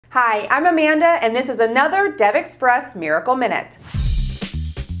Hi, I'm Amanda, and this is another DevExpress Miracle Minute.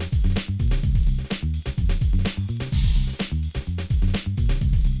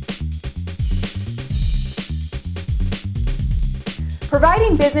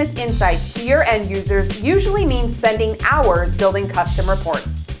 Providing business insights to your end users usually means spending hours building custom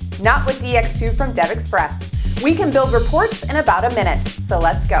reports. Not with DX2 from DevExpress. We can build reports in about a minute, so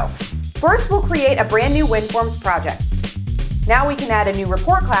let's go. First, we'll create a brand new WinForms project. Now we can add a new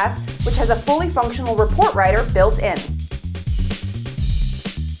report class, which has a fully functional report writer built in.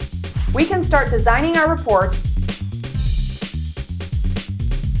 We can start designing our report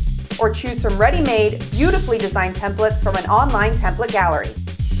or choose from ready-made, beautifully designed templates from an online template gallery.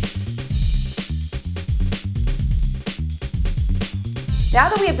 Now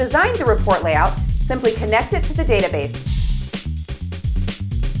that we have designed the report layout, simply connect it to the database.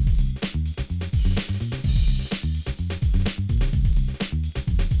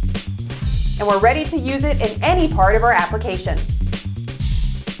 And we're ready to use it in any part of our application.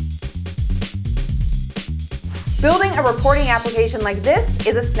 Building a reporting application like this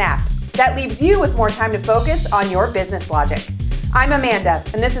is a snap. That leaves you with more time to focus on your business logic. I'm Amanda,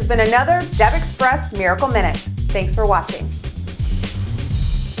 and this has been another DevExpress Miracle Minute. Thanks for watching.